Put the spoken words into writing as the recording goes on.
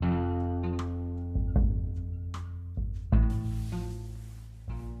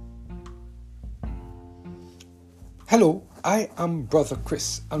Hello, I am Brother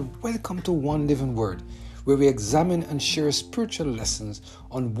Chris, and welcome to One Living Word, where we examine and share spiritual lessons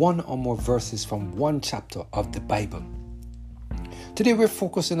on one or more verses from one chapter of the Bible. Today we're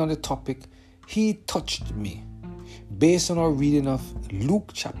focusing on the topic, He Touched Me, based on our reading of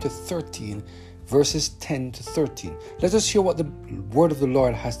Luke chapter 13, verses 10 to 13. Let us hear what the word of the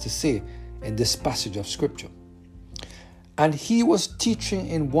Lord has to say in this passage of Scripture. And he was teaching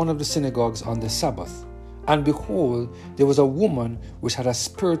in one of the synagogues on the Sabbath. And behold, there was a woman which had a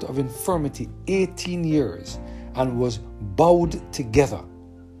spirit of infirmity 18 years, and was bowed together,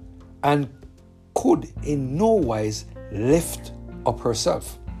 and could in no wise lift up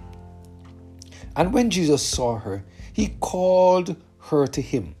herself. And when Jesus saw her, he called her to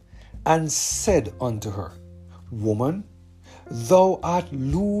him, and said unto her, Woman, thou art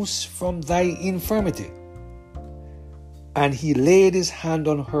loose from thy infirmity. And he laid his hand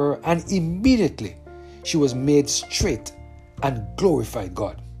on her, and immediately she was made straight and glorified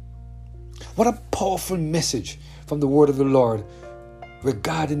God. What a powerful message from the word of the Lord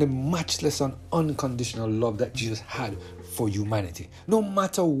regarding the matchless and unconditional love that Jesus had for humanity. No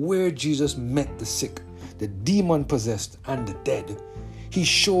matter where Jesus met the sick, the demon-possessed, and the dead, he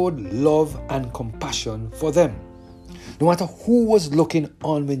showed love and compassion for them. No matter who was looking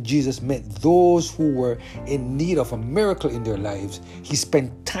on when Jesus met those who were in need of a miracle in their lives, he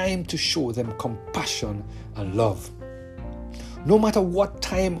spent time to show them compassion and love. No matter what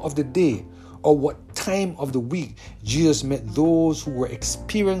time of the day or what time of the week Jesus met those who were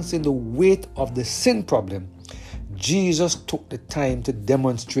experiencing the weight of the sin problem, Jesus took the time to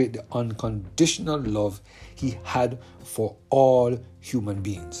demonstrate the unconditional love he had for all human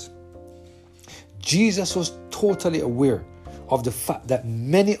beings. Jesus was totally aware of the fact that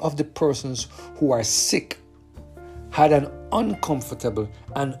many of the persons who are sick had an uncomfortable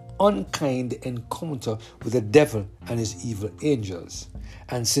and unkind encounter with the devil and his evil angels.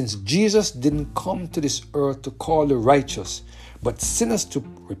 And since Jesus didn't come to this earth to call the righteous, but sinners to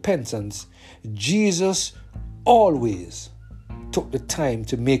repentance, Jesus always took the time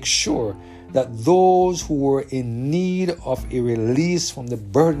to make sure that those who were in need of a release from the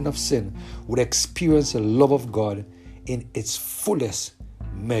burden of sin would experience the love of God in its fullest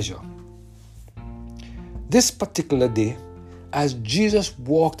measure. This particular day, as Jesus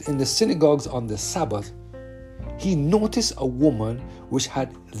walked in the synagogues on the Sabbath, he noticed a woman which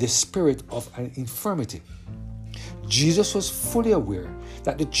had the spirit of an infirmity. Jesus was fully aware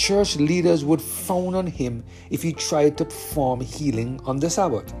that the church leaders would frown on him if he tried to perform healing on the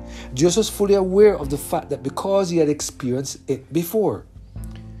Sabbath. Jesus was fully aware of the fact that because he had experienced it before.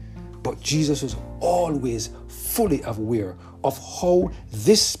 But Jesus was always fully aware of how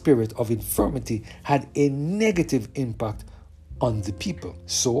this spirit of infirmity had a negative impact on the people.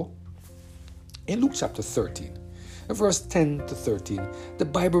 So, in Luke chapter 13, verse 10 to 13, the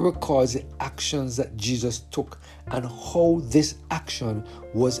Bible records the actions that Jesus took and how this action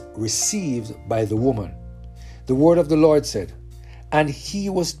was received by the woman. The word of the Lord said, And he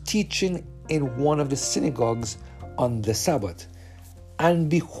was teaching in one of the synagogues on the Sabbath. And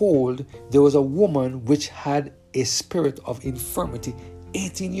behold, there was a woman which had a spirit of infirmity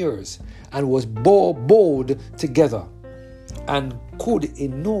 18 years, and was bowed together, and could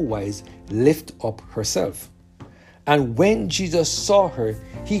in no wise lift up herself. And when Jesus saw her,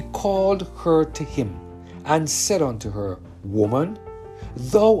 he called her to him, and said unto her, Woman,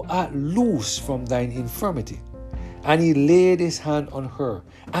 thou art loose from thine infirmity. And he laid his hand on her,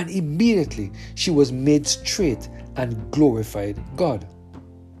 and immediately she was made straight and glorified God.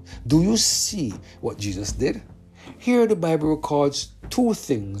 Do you see what Jesus did? Here the Bible records two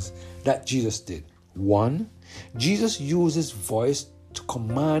things that Jesus did. One, Jesus used his voice to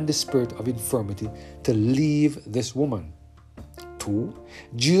command the spirit of infirmity to leave this woman. 2,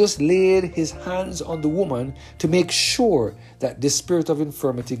 Jesus laid his hands on the woman to make sure that the spirit of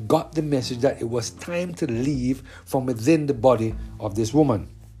infirmity got the message that it was time to leave from within the body of this woman.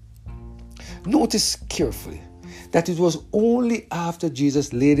 Notice carefully that it was only after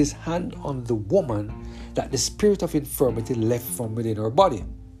Jesus laid his hand on the woman that the spirit of infirmity left from within her body.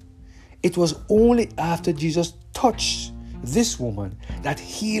 It was only after Jesus touched this woman that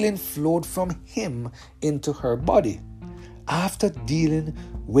healing flowed from him into her body. After dealing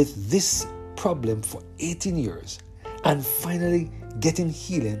with this problem for 18 years and finally getting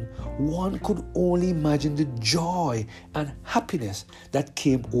healing, one could only imagine the joy and happiness that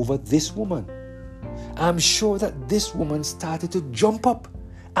came over this woman. I'm sure that this woman started to jump up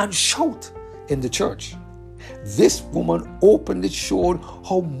and shout in the church. This woman openly showed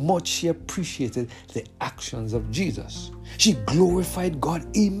how much she appreciated the actions of Jesus. She glorified God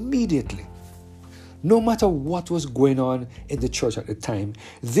immediately. No matter what was going on in the church at the time,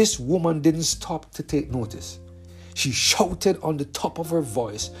 this woman didn't stop to take notice. She shouted on the top of her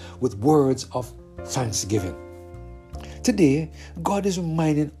voice with words of thanksgiving. Today, God is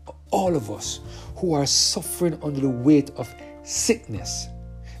reminding all of us who are suffering under the weight of sickness,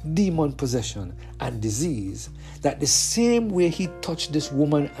 demon possession, and disease, that the same way He touched this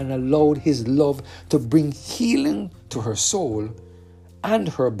woman and allowed His love to bring healing to her soul and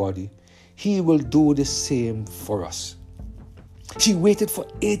her body, He will do the same for us. She waited for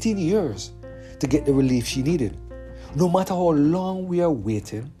 18 years to get the relief she needed. No matter how long we are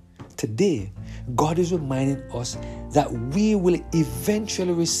waiting, today, God is reminding us that we will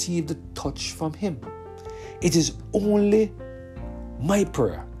eventually receive the touch from Him. It is only my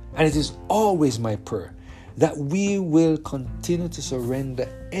prayer, and it is always my prayer, that we will continue to surrender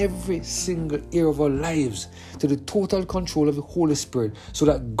every single area of our lives to the total control of the Holy Spirit, so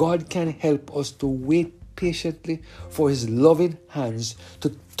that God can help us to wait patiently for His loving hands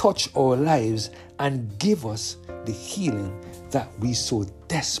to touch our lives and give us the healing that we so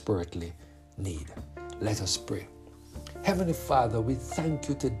desperately need. Let us pray. Heavenly Father, we thank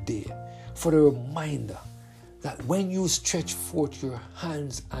You today for the reminder that when You stretch forth Your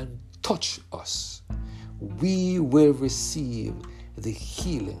hands and touch us, we will receive the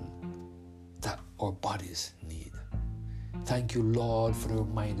healing that our bodies need. Thank You, Lord, for the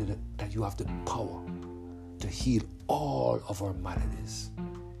reminder that You have the power to heal all of our maladies.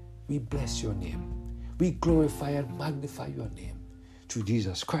 We bless Your name. We glorify and magnify Your name. Through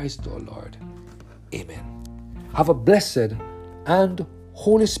Jesus Christ, our Lord. Amen. Have a blessed and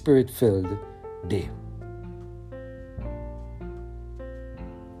Holy Spirit-filled day.